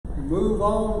move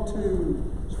on to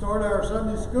start our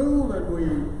Sunday school, and we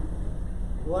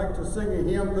like to sing a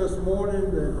hymn this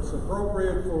morning that's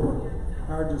appropriate for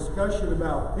our discussion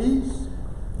about peace.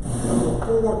 Number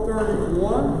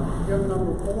 431, hymn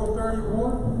number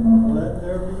 431, Let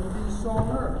There Be Peace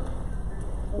on Earth.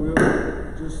 We'll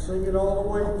just sing it all the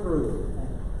way through.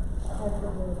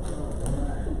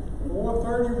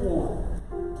 431.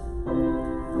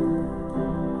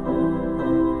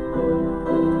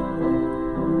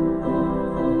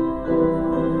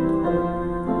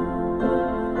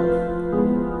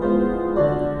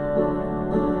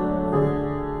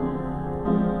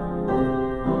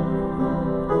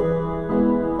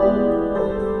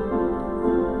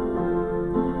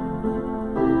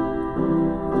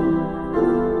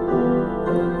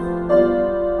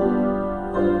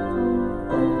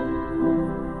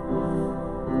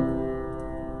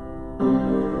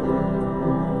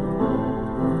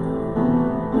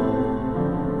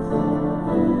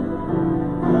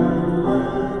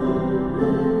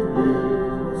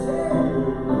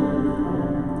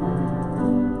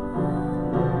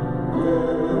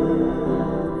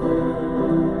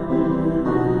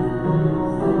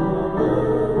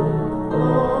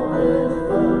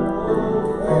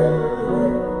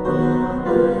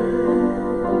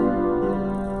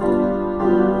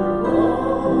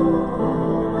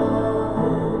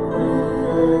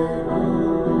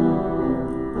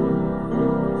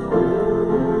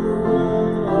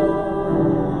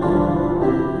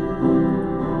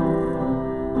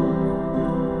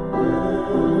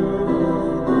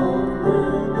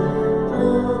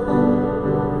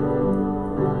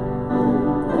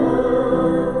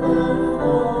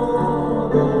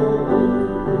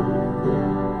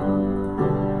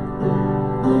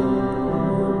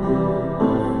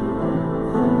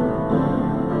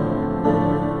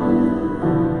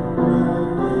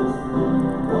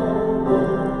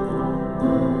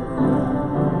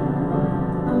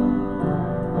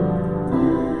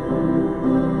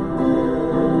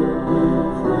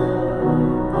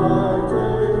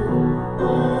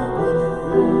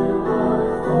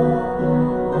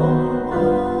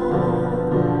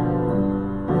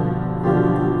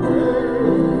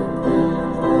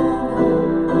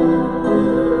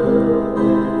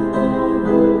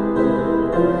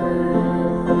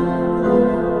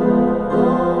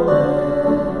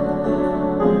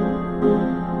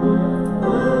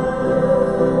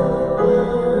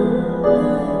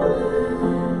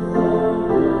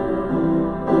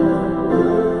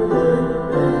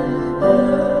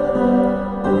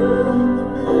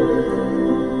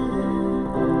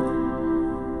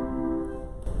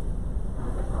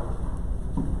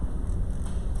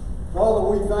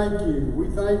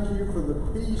 Thank you for the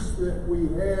peace that we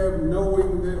have,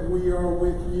 knowing that we are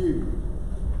with you.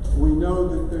 We know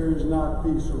that there is not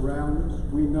peace around us.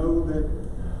 We know that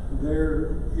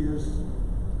there is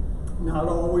not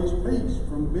always peace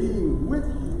from being with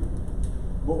you.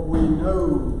 But we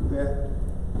know that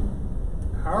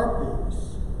our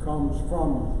peace comes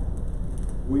from you.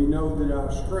 We know that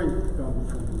our strength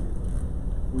comes from you.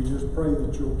 We just pray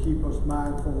that you'll keep us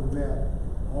mindful of that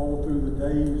all through the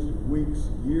days, weeks,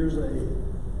 years ahead.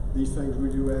 These things we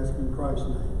do ask in Christ's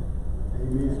name.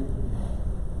 Amen.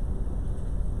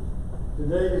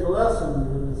 Today's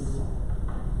lesson is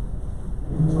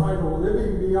entitled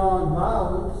Living Beyond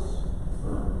Violence,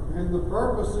 and the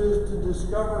purpose is to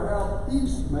discover how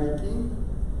peacemaking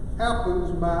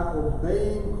happens by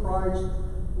obeying Christ's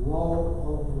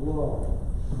law of love.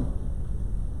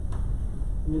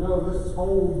 You know, this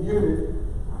whole unit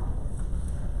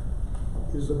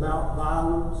is about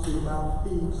violence and about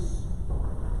peace.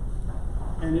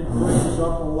 And it brings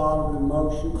up a lot of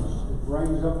emotions. It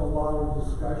brings up a lot of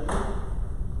discussion.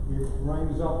 It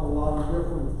brings up a lot of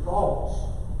different thoughts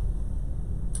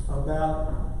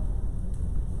about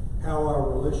how our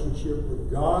relationship with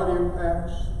God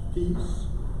impacts peace,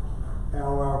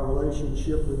 how our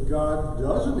relationship with God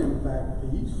doesn't impact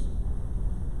peace.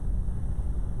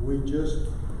 We just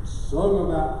sung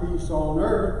about peace on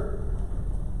earth,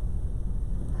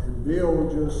 and Bill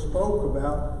just spoke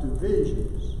about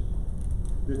divisions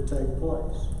that take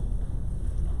place,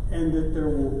 and that there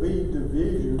will be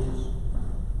divisions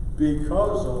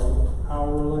because of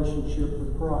our relationship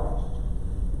with Christ,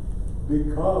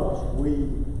 because we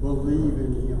believe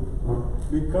in Him,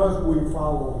 because we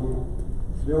follow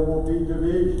Him. There will be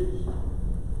divisions,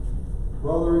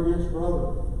 brother against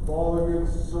brother, father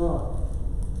against son,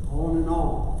 on and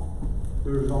on.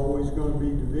 There's always going to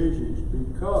be divisions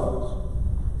because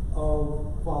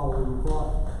of following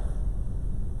Christ.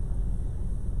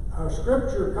 Our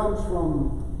scripture comes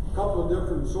from a couple of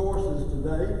different sources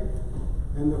today.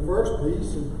 And the first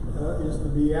piece is the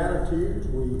Beatitudes.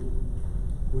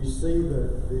 We see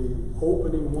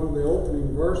one of the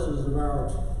opening verses of our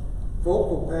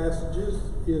focal passages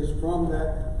is from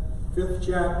that 5th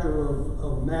chapter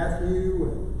of Matthew,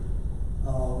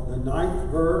 and the 9th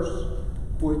verse,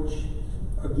 which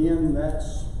again,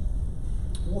 that's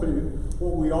what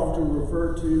we often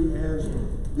refer to as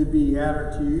the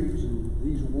Beatitudes, and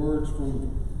these words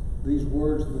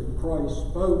that Christ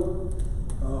spoke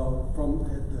from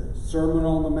the Sermon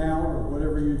on the Mount, or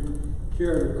whatever you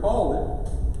care to call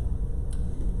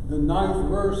it. The 9th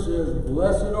verse says,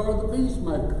 "Blessed are the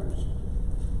peacemakers,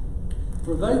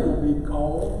 for they will be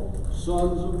called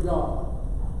sons of God."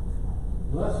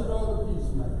 Blessed are the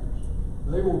peacemakers,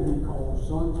 they will be called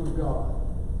sons of God.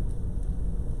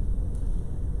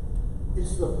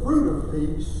 It's the fruit of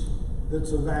peace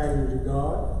that's of value to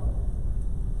God.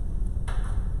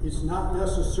 It's not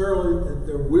necessarily that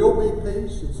there will be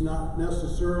peace. It's not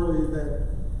necessarily that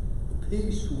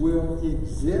peace will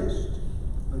exist.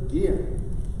 Again,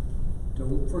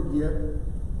 don't forget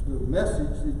the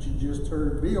message that you just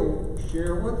heard Bill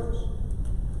share with us.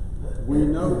 We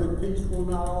know that peace will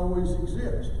not always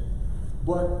exist,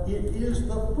 but it is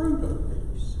the fruit of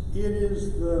peace. It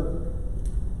is the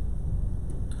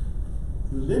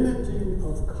limiting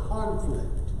of conflict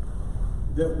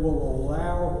that will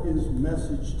allow his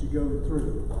message to go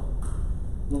through,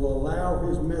 will allow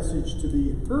his message to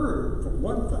be heard, for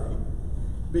one thing,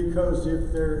 because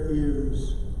if there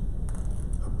is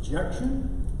objection,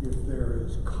 if there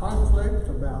is conflict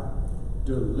about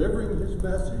delivering his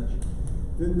message,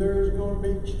 then there is going to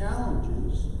be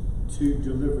challenges to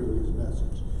delivering his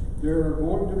message. There are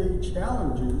going to be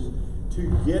challenges to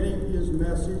getting his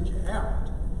message out.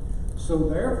 So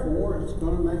therefore, it's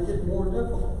going to make it more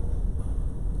difficult.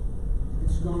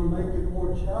 It's going to make it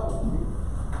more challenging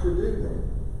to do that.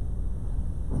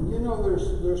 And you know,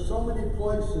 there's so many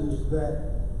places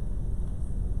that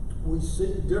we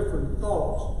see different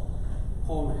thoughts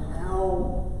on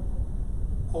how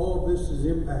all of this is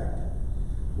impacted.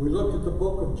 We look at the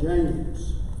book of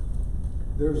James.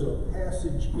 There's a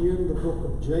passage in the book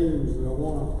of James that I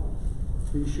want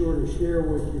to be sure to share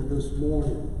with you this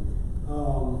morning.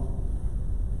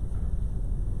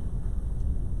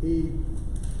 He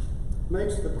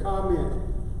makes the comment,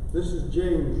 this is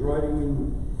James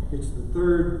writing it's the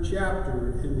 3rd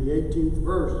chapter in the 18th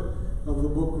verse of the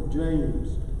book of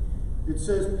James. It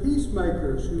says,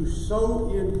 "Peacemakers who sow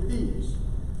in peace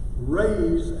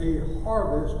raise a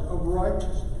harvest of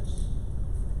righteousness."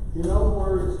 In other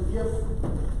words, if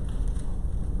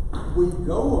we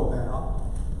go about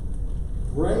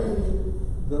bringing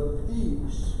the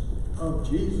peace of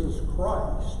Jesus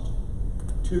Christ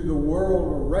to the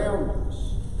world around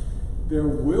us, there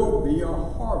will be a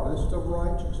harvest of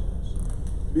righteousness,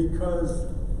 because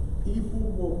people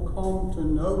will come to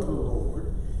know the Lord,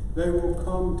 they will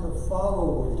come to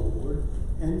follow the Lord,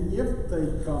 and if they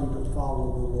come to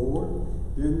follow the Lord,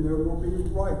 then there will be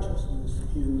righteousness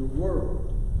in the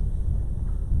world.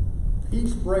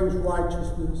 Peace brings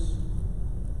righteousness.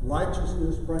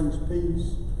 Righteousness brings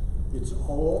peace. It's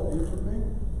all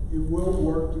interlinked. It will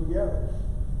work together.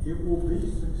 It will be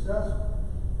successful.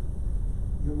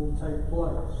 It will take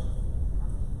place.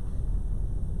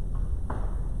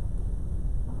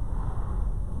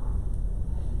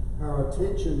 Our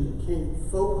attention can't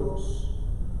focus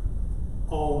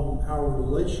on our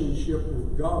relationship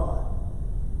with God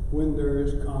when there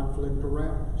is conflict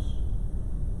around us.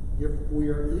 If we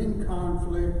are in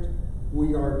conflict,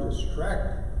 we are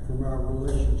distracted from our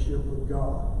relationship with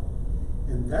God.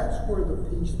 And that's where the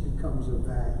peace becomes of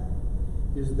value,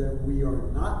 is that we are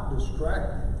not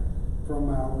distracted from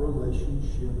our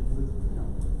relationship with Him.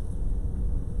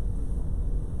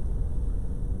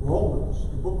 Romans,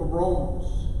 the book of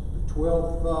Romans, the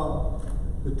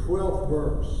 12th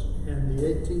verse and the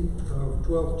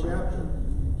 12th chapter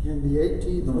and the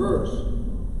 18th verse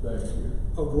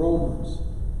of Romans.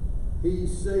 He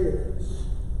says,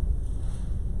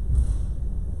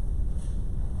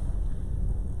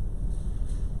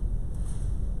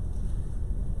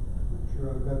 make sure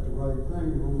I've got the right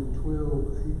thing, Romans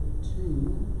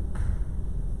 12:18.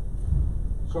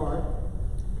 Sorry.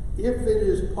 If it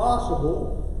is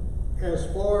possible, as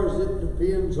far as it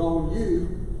depends on you,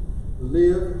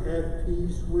 live at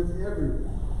peace with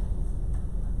everyone.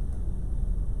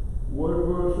 What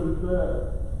verse is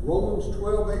that? Romans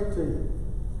 12:18.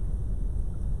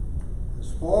 As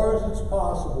far as it's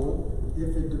possible, if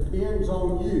it depends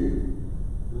on you,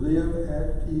 live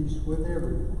at peace with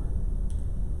everyone.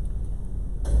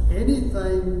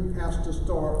 Anything has to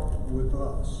start with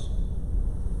us.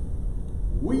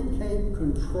 We can't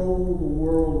control the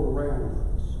world around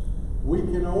us. We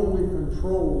can only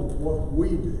control what we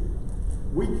do.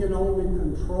 We can only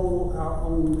control our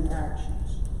own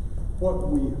actions. What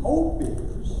we hope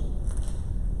is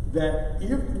that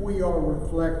if we are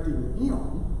reflecting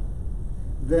Him,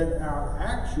 that our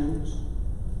actions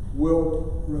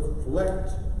will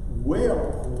reflect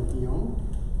well on Him,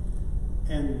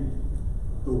 and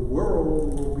the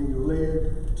world will be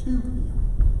led to Him.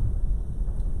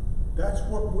 That's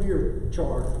what we're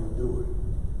charged with doing.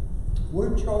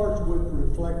 We're charged with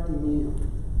reflecting Him.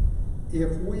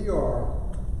 If we are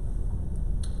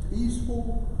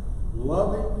peaceful,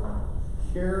 loving,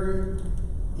 caring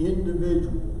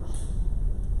individuals,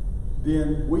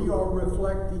 then we are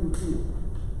reflecting Him.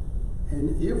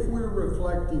 And if we're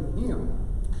reflecting Him,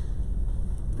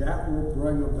 that will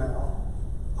bring about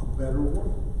a better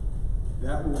world.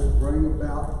 That will bring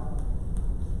about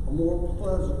a more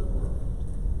pleasant world.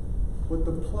 But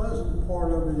the pleasant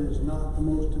part of it is not the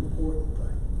most important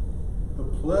thing. The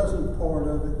pleasant part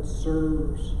of it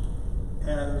serves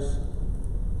as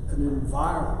an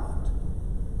environment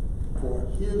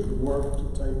for His work to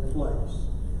take place,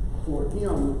 for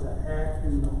Him to act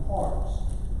in the hearts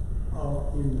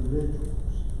of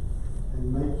individuals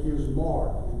and make His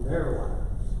mark in their lives.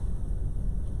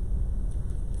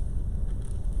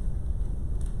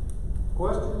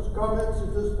 Questions, comments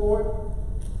at this point?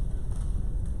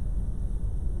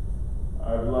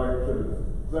 I'd like to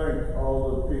thank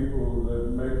all the people that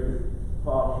make it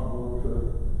possible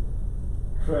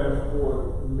to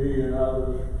transport me and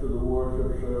others to the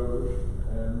worship service,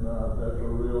 and that's a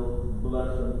real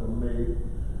blessing for me.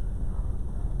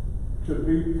 To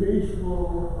be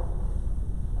peaceful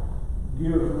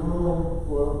gives room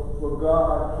for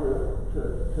God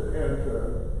to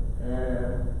enter,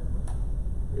 and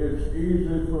it's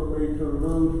easy for me to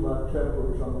lose my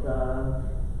temper sometimes,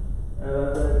 and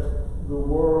I think the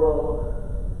world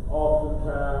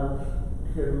oftentimes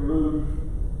can lose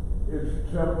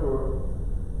its temper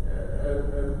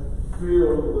and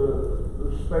fill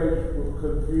the space with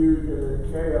confusion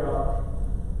and chaos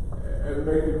and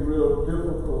make it real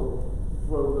difficult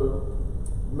for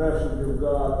the message of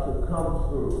God to come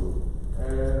through.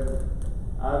 And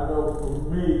I know for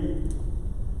me,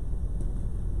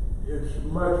 it's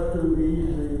much too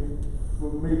easy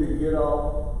for me to get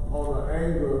off on an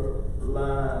anger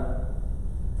line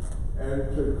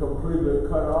and to completely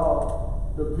cut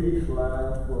off the peace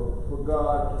line for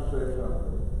God to say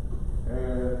something.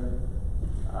 And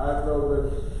I know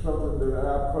that's something that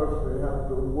I personally have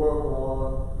to work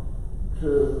on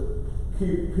to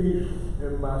keep peace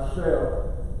in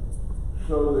myself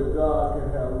so that God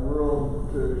can have room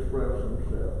to express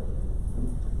Himself.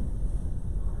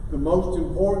 The most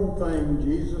important thing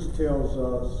Jesus tells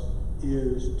us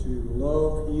is to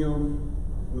love Him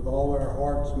with all our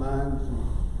hearts, minds, and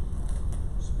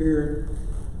spirit,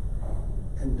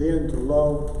 and then to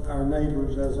love our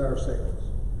neighbors as ourselves.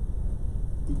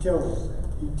 He tells us that.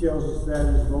 He tells us that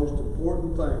is the most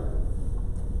important thing.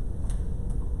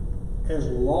 As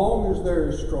long as there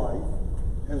is strife,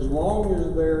 as long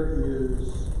as there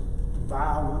is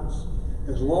violence,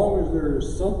 as long as there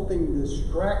is something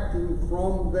distracting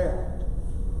from that,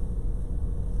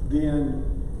 then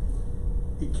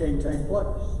it can't take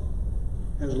place.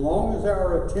 As long as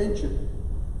our attention,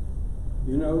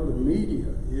 the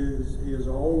media is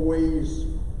always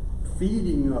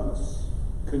feeding us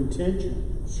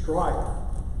contention, strife.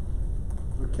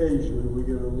 Occasionally we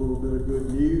get a little bit of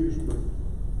good news, but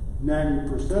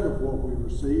 90% of what we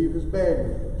receive is bad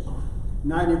news.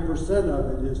 90%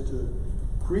 of it is to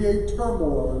create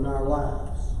turmoil in our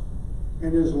lives.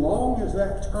 And as long as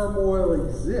that turmoil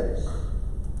exists,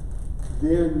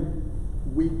 then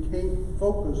we can't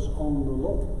focus on the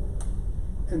Lord.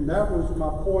 And that was my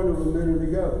point of a minute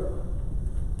ago,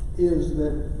 is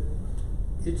that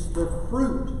it's the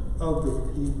fruit of the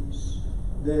peace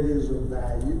that is of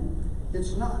value.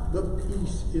 It's not the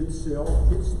peace itself,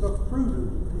 it's the fruit of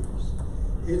the peace.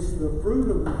 It's the fruit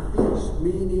of the peace,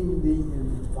 meaning the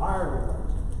environment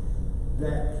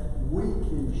that we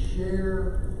can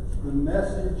share the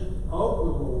message of the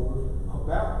Lord,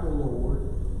 about the Lord,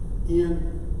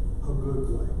 in a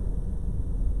good way.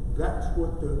 That's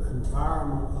what the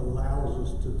environment allows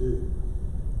us to do.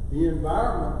 The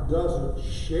environment doesn't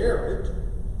share it,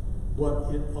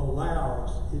 but it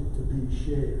allows it to be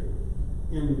shared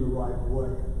in the right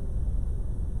way.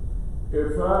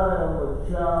 If I am a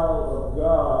child of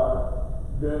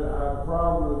God, then I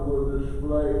probably will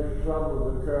display some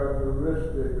of the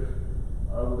characteristics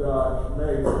of God's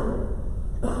nature.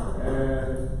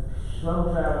 And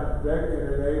sometimes that can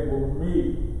enable me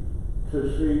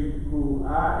to see who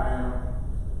I am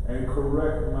and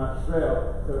correct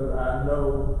myself, because I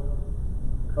know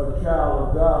a child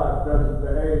of God doesn't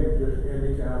behave just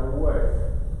any kind of way.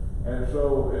 And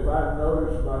so if I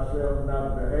notice myself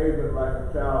not behaving like a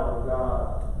child of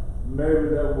God, maybe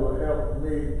that will help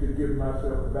me to get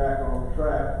myself back on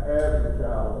track as a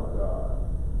child of God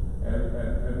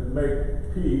and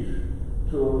make peace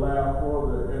to allow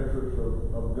for the interests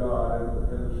of God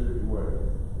in the situation.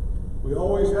 We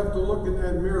always have to look in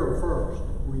that mirror first.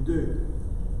 We do.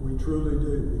 We truly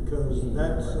do, because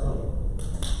that's,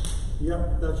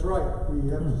 yep, that's right. We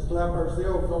have to slap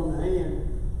ourselves on the hand,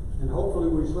 and hopefully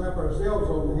we slap ourselves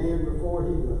on the hand before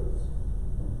he does.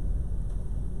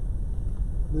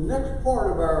 The next part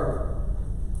of our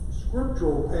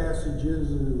scriptural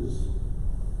passages is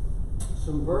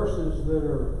some verses that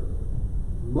are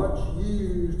much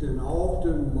used and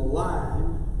often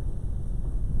maligned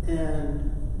and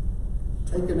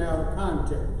taken out of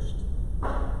context.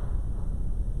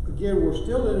 Again, we're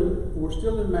still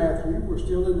in Matthew. We're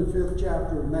still in the 5th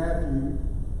chapter of Matthew,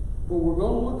 but we're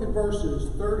going to look at verses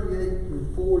 38 through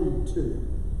 42.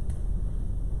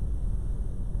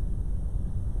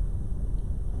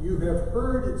 You have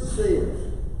heard it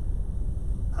said,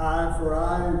 eye for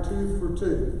eye and tooth for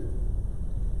tooth.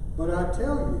 But I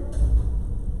tell you,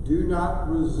 do not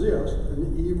resist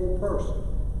an evil person.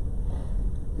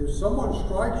 If someone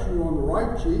strikes you on the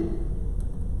right cheek,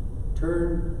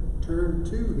 turn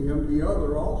to him the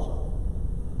other also.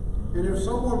 And if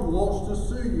someone wants to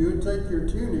sue you and take your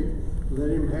tunic, let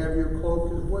him have your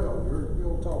cloak as well.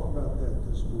 We'll talk about that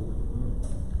this morning.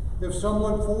 If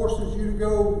someone forces you to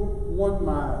go 1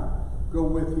 mile, go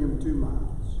with him 2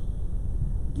 miles.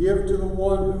 Give to the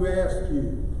one who asks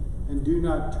you, and do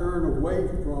not turn away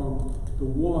from the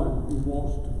one who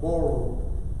wants to borrow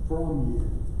from you.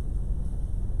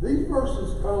 These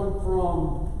verses come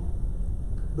from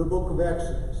the book of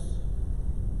Exodus.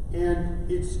 And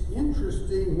it's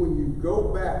interesting when you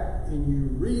go back and you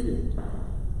read it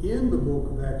in the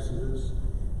book of Exodus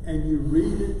and you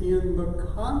read it in the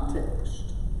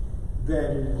context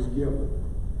that it is given.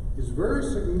 It's very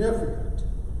significant.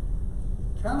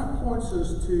 It kind of points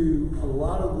us to a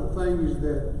lot of the things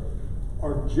that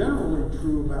are generally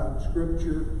true about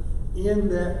Scripture, in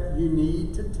that you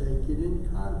need to take it in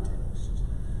context.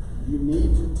 You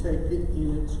need to take it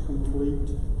in its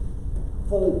complete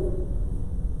form.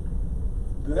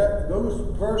 Those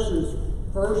verses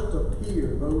first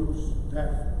appear,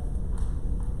 that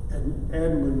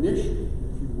admonition,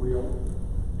 if you will,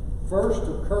 first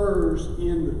occurs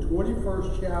in the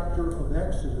 21st chapter of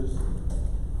Exodus,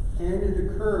 and it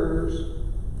occurs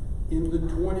in the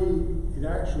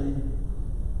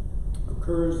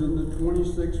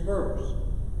 26th verse.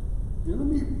 Now let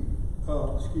me,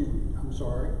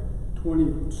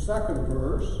 22nd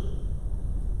verse.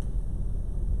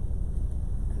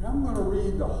 And I'm going to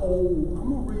read the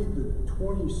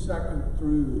 22nd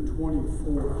through the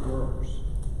 24th verse.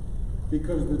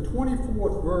 Because the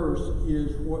 24th verse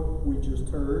is what we just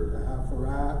heard, eye for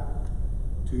eye,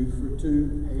 tooth for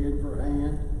tooth, hand for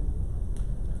hand.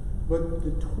 But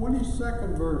the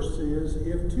 22nd verse says,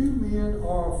 if 2 men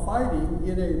are fighting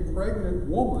in a pregnant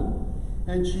woman,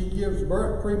 and she gives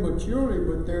birth prematurely,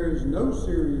 but there is no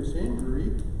serious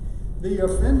injury, the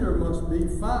offender must be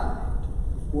fined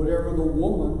whatever the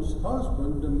woman's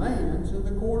husband demands in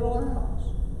the court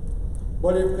allows.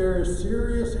 But if there is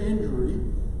serious injury,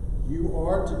 you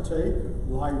are to take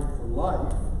life for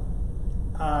life,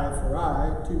 eye for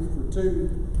eye, tooth for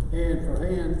tooth, hand for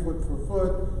hand, foot for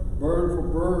foot, burn for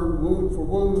burn, wound for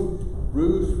wound,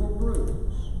 bruise for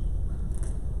bruise.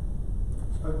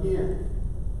 Again,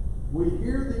 we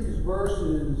hear these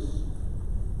verses,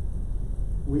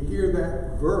 we hear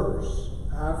that verse,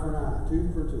 eye for an eye,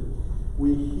 tooth for tooth.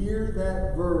 We hear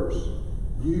that verse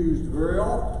used very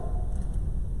often.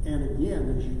 And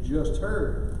again, as you just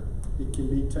heard, it can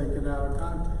be taken out of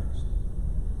context.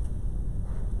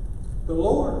 The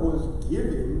Lord was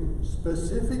giving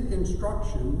specific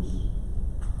instructions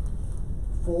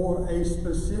for a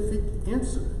specific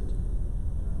incident.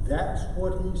 That's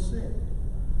what he said.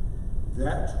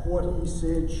 That's what he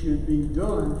said should be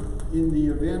done in the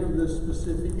event of this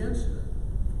specific incident.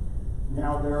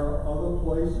 Now, there are other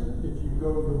places. If you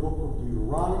go to the book of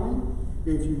Deuteronomy,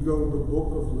 if you go to the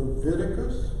book of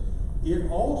Leviticus,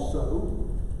 it also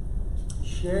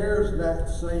shares that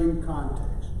same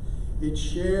context. It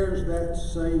shares that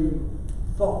same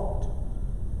thought.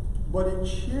 But it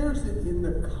shares it in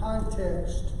the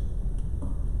context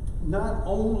not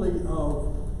only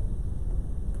of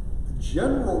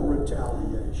general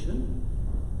retaliation,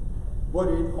 but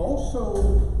it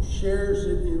also shares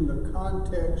it in the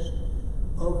context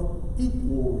of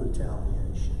equal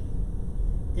retaliation.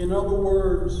 In other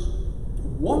words,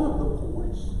 one of the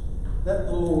points that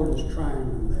the Lord is trying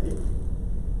to make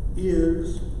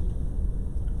is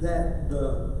that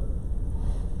the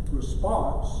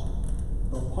response,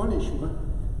 the punishment,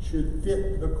 should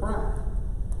fit the crime.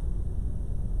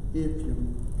 If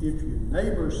your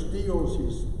neighbor steals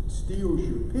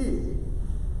your pig,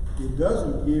 it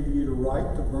doesn't give you the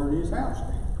right to burn his house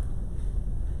down.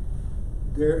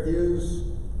 There is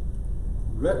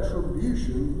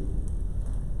retribution,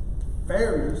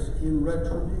 fairness in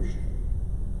retribution.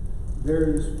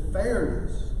 There is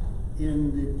fairness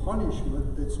in the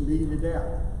punishment that's meted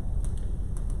out.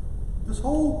 This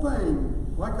whole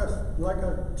thing, like I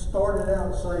started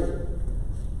out saying,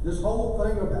 this whole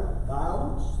thing about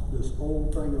violence, this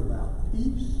whole thing about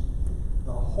peace,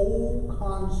 the whole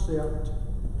concept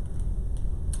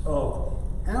of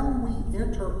how we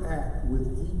interact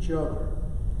with each other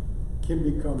can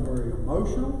become very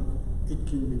emotional, it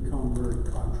can become very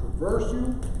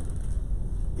controversial,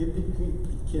 it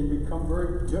can become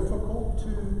very difficult to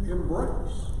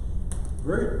embrace,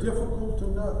 very difficult to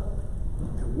know.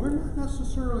 And we're not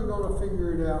necessarily going to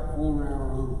figure it out on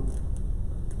our own.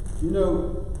 You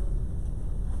know,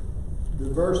 the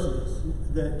verses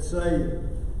that say,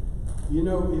 you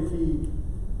know, if he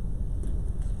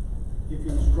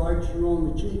strikes you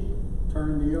on the cheek,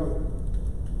 turn the other.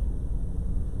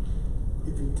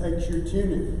 If he takes your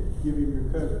tunic, give him your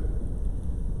coat.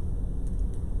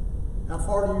 How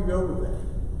far do you go with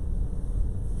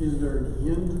that? Is there an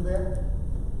end to that?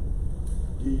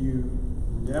 Do you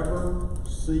never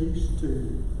cease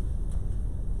to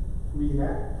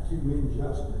react to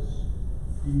injustice?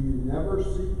 Do you never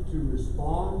seek to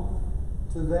respond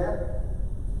to that?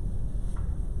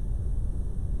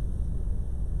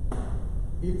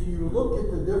 If you look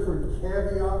at the different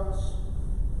caveats,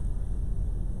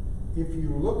 if you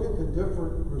look at the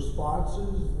different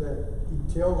responses that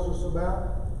he tells us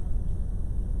about,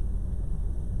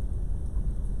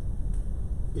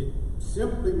 it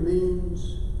simply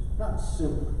means, not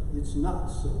simply, it's not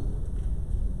simple,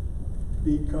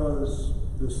 because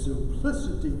the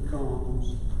simplicity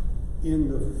comes in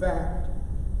the fact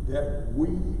that we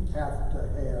have to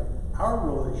have our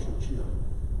relationship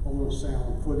on a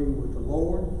sound footing with the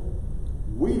Lord.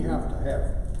 We have to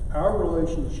have our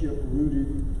relationship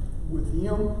rooted with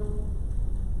Him,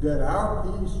 that our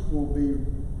peace will be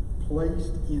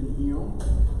placed in Him.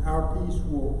 Our peace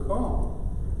will come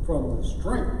from the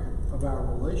strength of our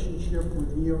relationship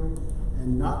with Him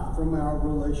and not from our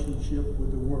relationship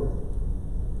with the world.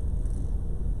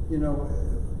 You know,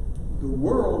 the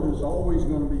world is always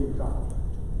going to be in conflict.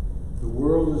 The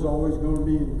world is always going to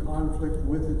be in conflict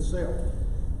with itself.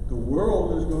 The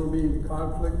world is going to be in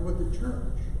conflict with the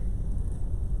church.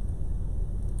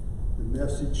 The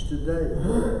message today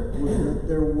was that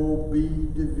there will be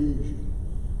division.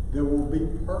 There will be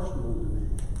personal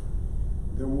division.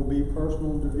 There will be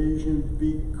personal division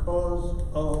because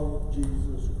of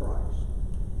Jesus Christ.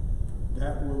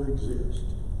 That will exist.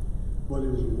 But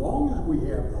as long as we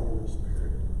have the Holy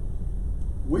Spirit,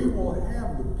 we will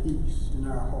have the peace in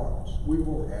our hearts. We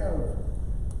will have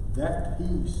that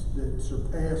peace that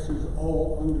surpasses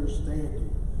all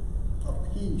understanding. A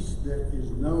peace that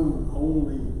is known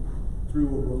only through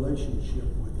a relationship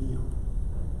with Him.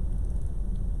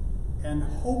 And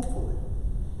hopefully,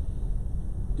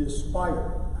 despite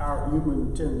our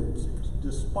human tendencies,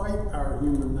 despite our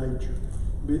human nature,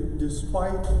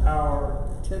 despite our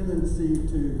tendency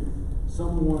to,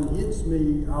 someone hits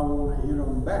me, I want to hit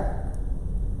them back,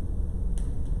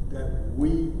 that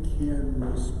we can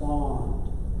respond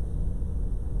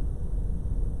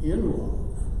in love.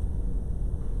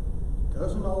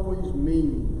 Doesn't always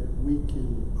mean that we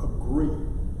can agree.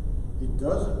 It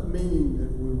doesn't mean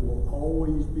that we will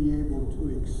always be able to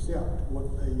accept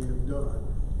what they have done.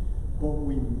 But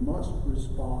we must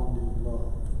respond in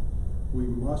love. We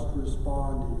must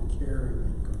respond in caring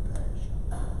and compassion.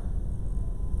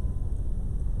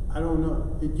 I don't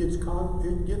know. It gets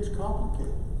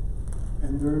complicated.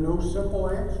 And there are no simple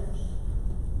answers.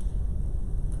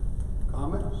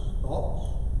 Comments? Thoughts?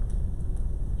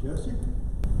 Jesse?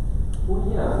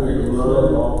 Well, yeah. I think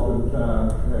love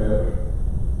oftentimes has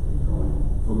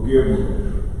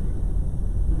forgiveness,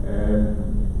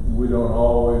 and we don't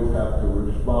always have to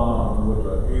respond with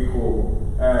an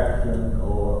equal action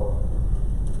or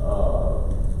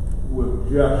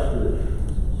with justice.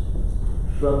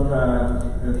 Sometimes,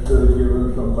 instead of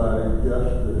giving somebody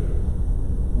justice,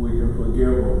 we can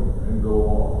forgive them and go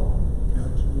on.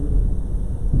 Absolutely.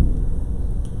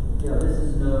 Yeah, this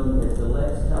is known as the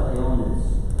Lex Talionis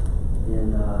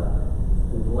in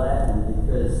Latin,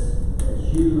 because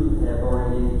as you have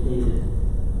already indicated,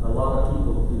 a lot of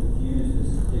people confuse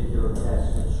this particular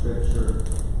passage of Scripture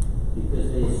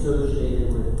because they associate it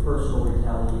with personal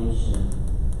retaliation,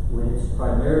 when it's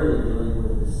primarily dealing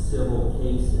with the civil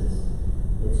cases.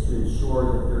 It's to ensure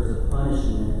that there's a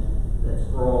punishment that's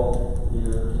brought, to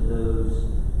those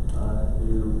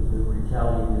who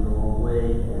retaliate in the wrong way.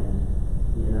 And,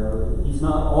 he's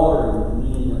not altering the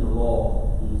meaning of the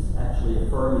law. He's actually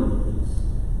affirming it. He's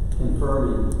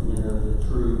confirming, the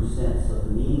true sense of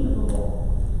the meaning of the law.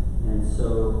 And so,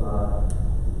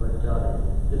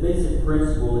 the basic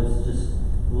principle is just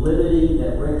limiting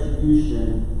that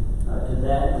retribution to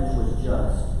that which was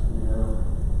just,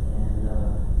 and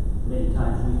many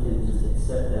times we can just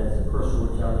accept that as a personal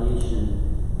retaliation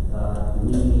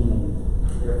meaning,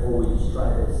 and therefore we just try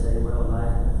to say, well, an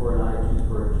eye for an eye, tooth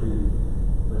for a tooth,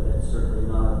 but that's certainly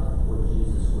not what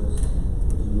Jesus was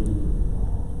meaning.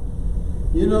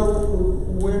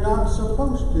 We're not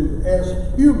supposed to,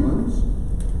 as humans,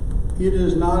 it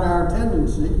is not our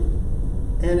tendency,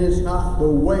 and it's not the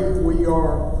way we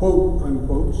are, quote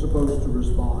unquote, supposed to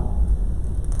respond.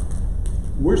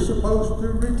 We're supposed to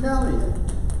retaliate.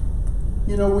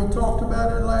 We talked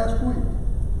about it last week.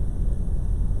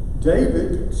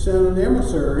 David sent an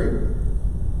emissary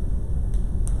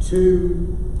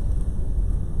to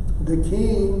the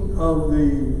king of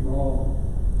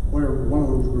one of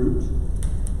those groups.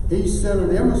 He sent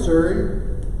an emissary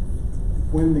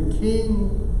when the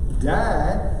king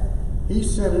died. He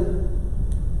sent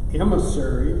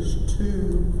emissaries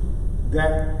to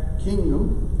that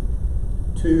kingdom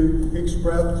to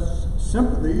express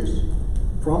sympathies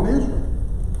from Israel.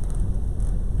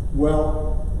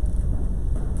 Well,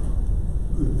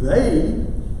 they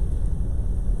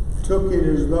took it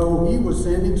as though he was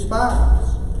sending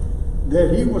spies,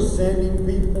 that he was sending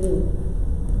people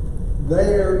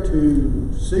there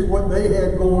to see what they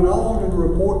had going on and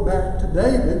report back to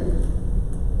David.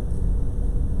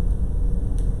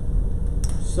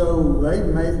 So they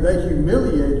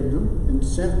humiliated them and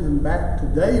sent them back to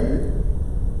David.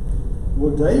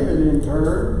 Well, David in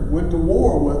turn went to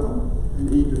war with them, and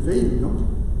he defeated them.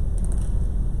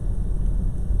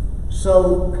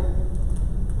 So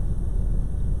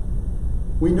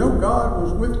we know God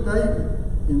was with David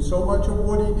in so much of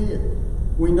what he did.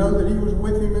 We know that he was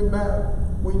with him in battle.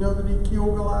 We know that he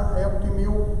killed Goliath, helped him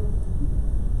heal.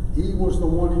 He was the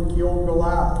one who killed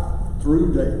Goliath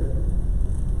through David.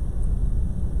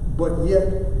 But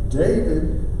yet,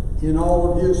 David, in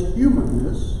all of his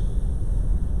humanness,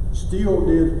 still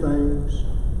did things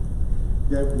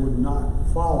that would not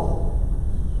follow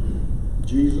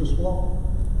Jesus' law.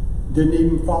 Didn't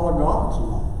even follow God's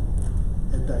law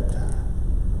at that time.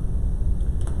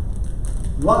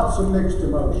 Lots of mixed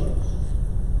emotions.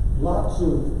 Lots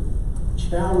of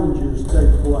challenges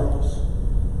take place.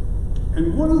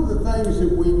 And one of the things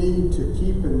that we need to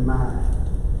keep in mind,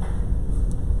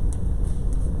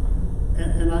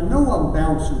 and I know I'm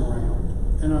bouncing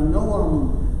around, and I know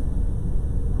I'm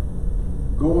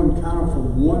going kind of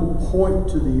from one point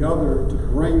to the other to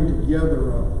bring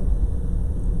together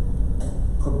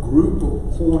a group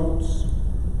of points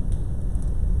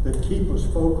that keep us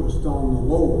focused on the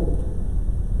Lord.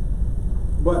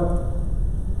 But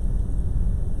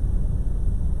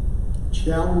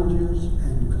challenges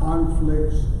and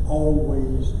conflicts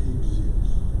always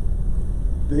exist.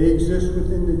 They exist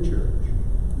within the church.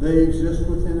 They exist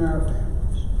within our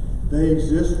families. They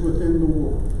exist within the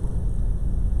world.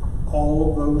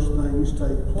 All of those things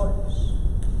take place.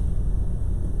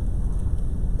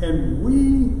 And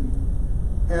we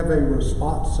have a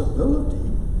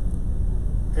responsibility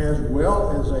as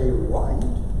well as a right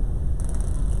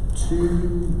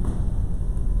to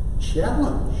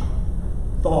challenge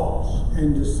thoughts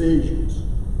and decisions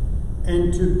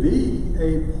and to be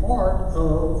a part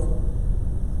of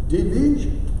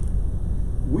division.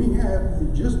 We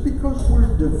have, just because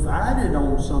we're divided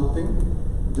on something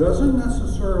doesn't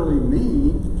necessarily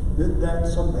mean that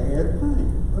that's a bad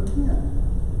thing.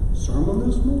 Again, sermon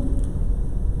this morning.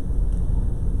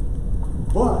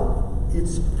 But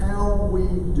it's how we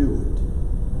do it.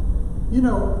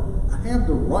 I have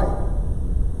the right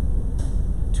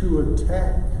to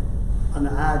attack an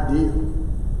idea,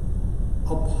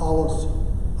 a policy,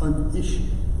 an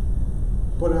issue,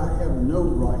 but I have no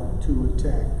right to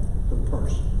attack the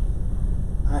person.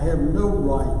 I have no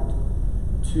right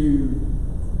to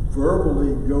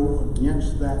verbally go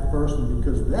against that person,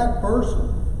 because that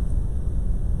person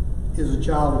is a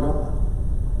child of God.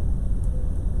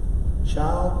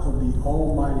 Child of the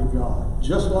Almighty God,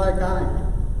 just like I am.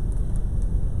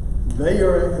 They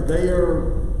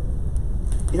are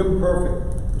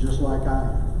imperfect, just like I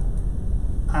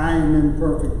am. I am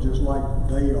imperfect, just like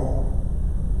they are.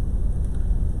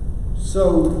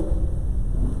 So,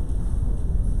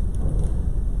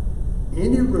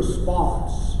 any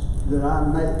response that I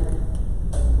make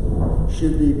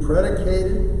should be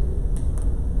predicated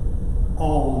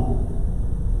on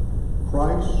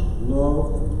Christ's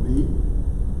love for me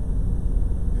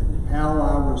and how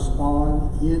I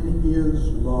respond in His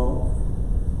love.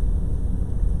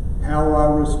 How I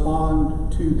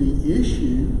respond to the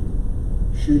issue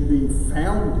should be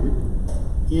founded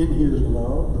in His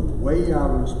love. The way I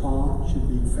respond should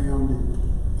be founded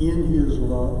in His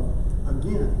love.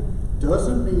 Again,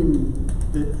 doesn't mean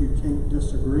that you can't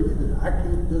disagree, that I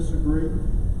can't disagree,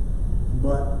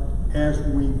 but as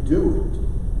we do it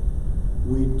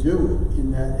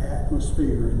in that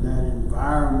atmosphere, in that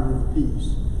environment of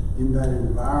peace, in that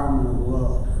environment of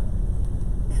love.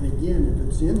 And again, if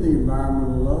it's in the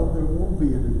environment of love, there will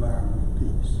be an environment of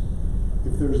peace.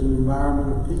 If there's an environment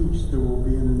of peace, there will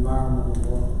be an environment of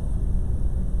love.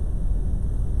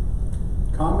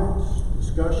 Comments?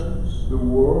 Discussions? The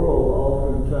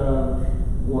world oftentimes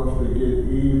wants to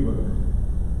get even,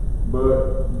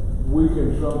 but we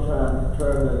can sometimes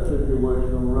turn that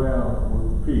situation around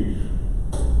with peace.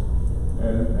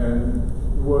 And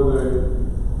whether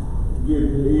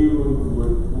getting even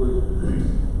would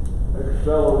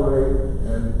accelerate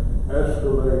and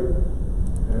escalate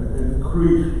and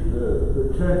increase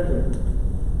the tension,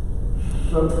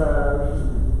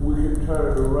 sometimes we can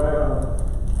turn it around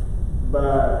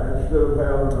by, instead of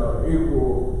having an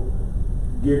equal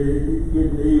getting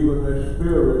even in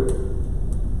spirit,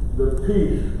 the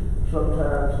peace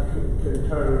sometimes can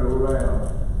turn it around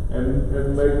and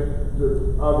make the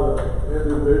other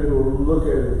individual look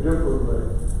at it differently,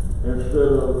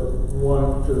 instead of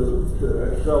one to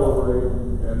accelerate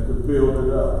and to build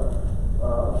it up.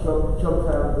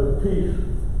 Sometimes the peace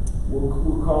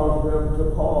will cause them to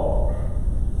pause,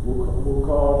 will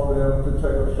cause them to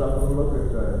take a second look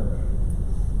at things.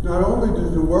 Not only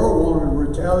does the world want to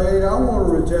retaliate, I want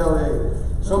to retaliate.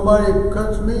 Somebody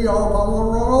cuts me off, I want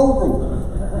to run over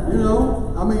them. You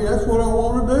know, I mean, that's what I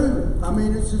want to do. I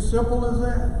mean, it's as simple as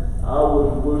that. I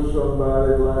was with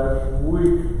somebody last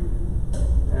week,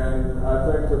 and I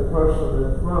think the person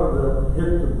in front of them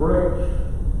hit the brakes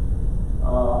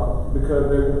because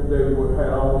they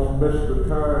had almost missed the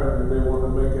turn, and they wanted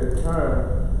to make a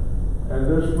turn. And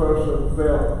this person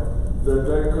felt that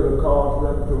they could have caused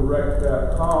them to wreck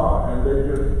that car, and they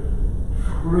just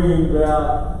screamed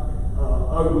out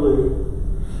ugly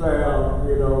sound,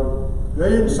 you know. They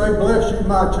didn't say, "Bless you,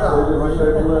 my child." They didn't say,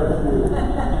 "Bless you."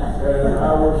 And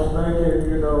I was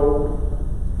thinking, you know,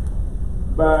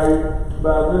 by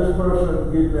this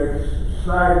person getting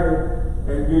excited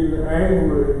and getting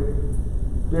angry,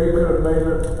 they could have made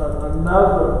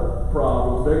another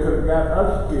problem. They could have got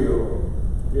us killed.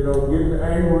 You know, getting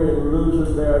angry and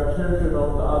losing their attention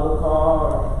on the other car.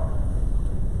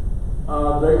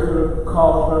 They could have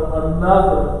caused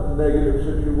another negative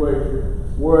situation.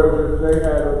 Whereas if they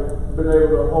had been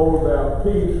able to hold their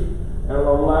peace and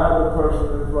allow the person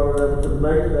in front of them to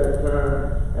make that turn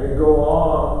and go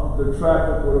on, the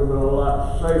traffic would have been a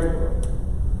lot safer.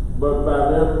 But by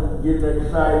them getting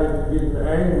excited and getting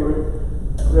angry,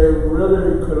 they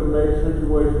really could have made the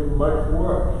situation much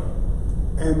worse.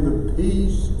 And the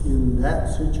peace in that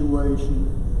situation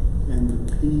and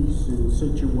the peace in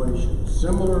situations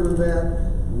similar to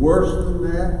that, worse than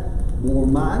that, more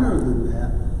minor than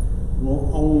that,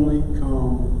 will only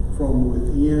come from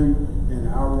within in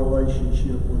our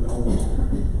relationship with the Holy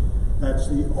Spirit. That's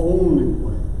the only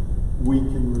way we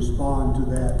can respond to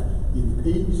that in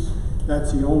peace.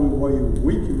 That's the only way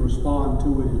we can respond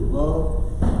to it in love.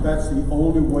 That's the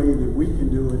only way that we can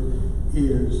do it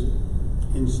is,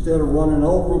 instead of running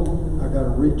over them, I got to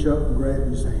reach up and grab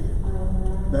his hand.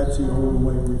 That's the only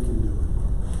way we can do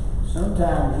it.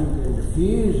 Sometimes you can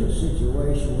diffuse a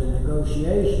situation with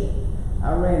negotiation.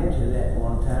 I ran into that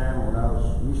one time when I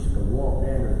used to walk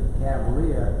down to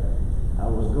Cavalier. I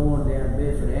was going down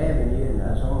Bedford Avenue, and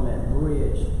I was on that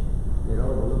bridge that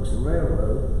overlooks the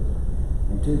railroad,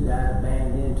 and two guys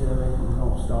banged into me and were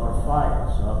going to start a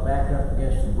fight. So I backed up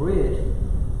against the bridge,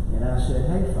 and I said,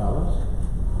 "Hey fellas,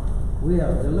 we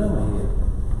have a dilemma here."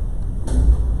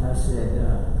 I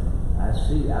said, I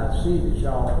see that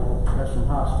y'all have some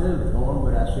hostility going,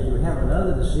 but I said, we have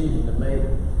another decision to make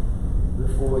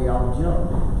before y'all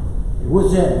jump.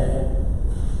 "What's that, man?"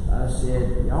 I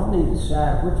said, "Y'all need to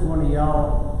decide which one of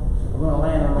y'all are going to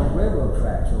land on those railroad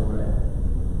tracks over there."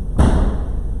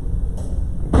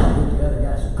 And the other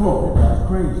guy said, "Come on, that guy's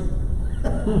crazy."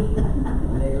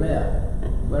 And they left.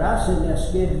 But I was sitting there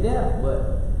scared to death, but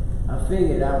I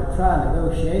figured I would try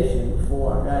negotiation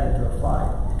before I got into a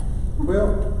fight. Well,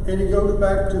 and it goes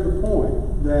back to the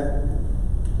point that,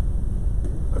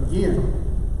 again,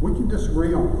 we can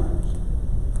disagree on things.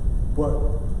 but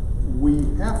we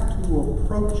have to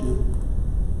approach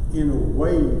it in a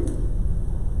way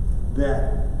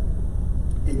that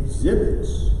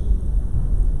exhibits.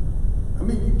 I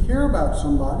mean, you care about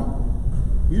somebody.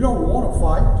 You don't want to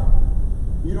fight.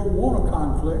 You don't want a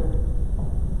conflict.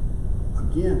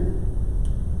 Again,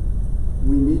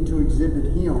 we need to exhibit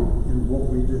Him in what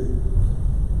we do.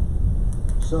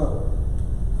 So,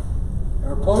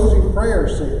 our closing prayer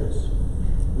says,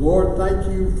 Lord, thank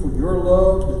you for your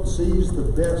love that sees the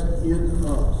best in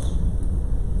us.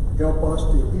 Help us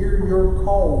to hear your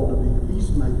call to be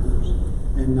peacemakers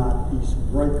and not peace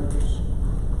breakers.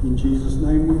 In Jesus'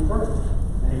 name we pray.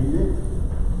 Amen.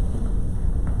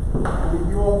 Thank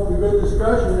you all for the good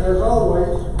discussion as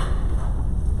always.